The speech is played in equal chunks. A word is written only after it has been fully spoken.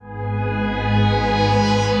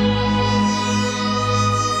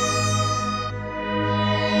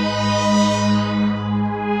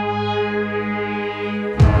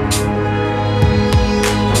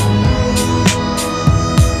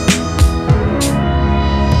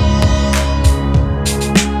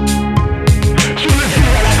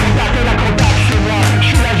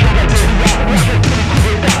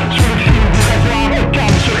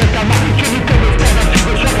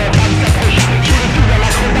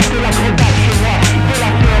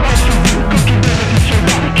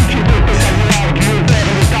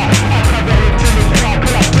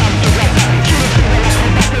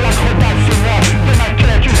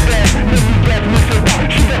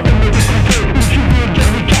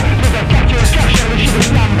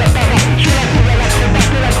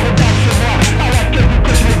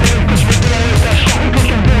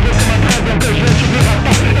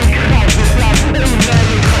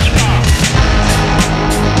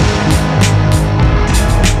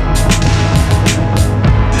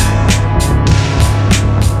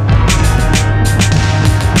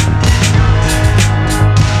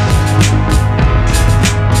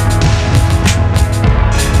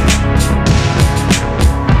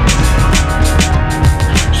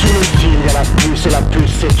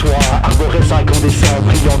c'est toi, arborescent incandescent,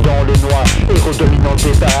 brillant dans le noir, héros dominant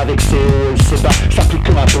le débat avec ses hauts et ses bas. Ça plus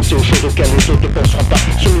que imposé aux choses auxquelles les autres ne penseront pas.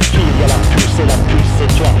 Sur le fil, y'a la puce et la puce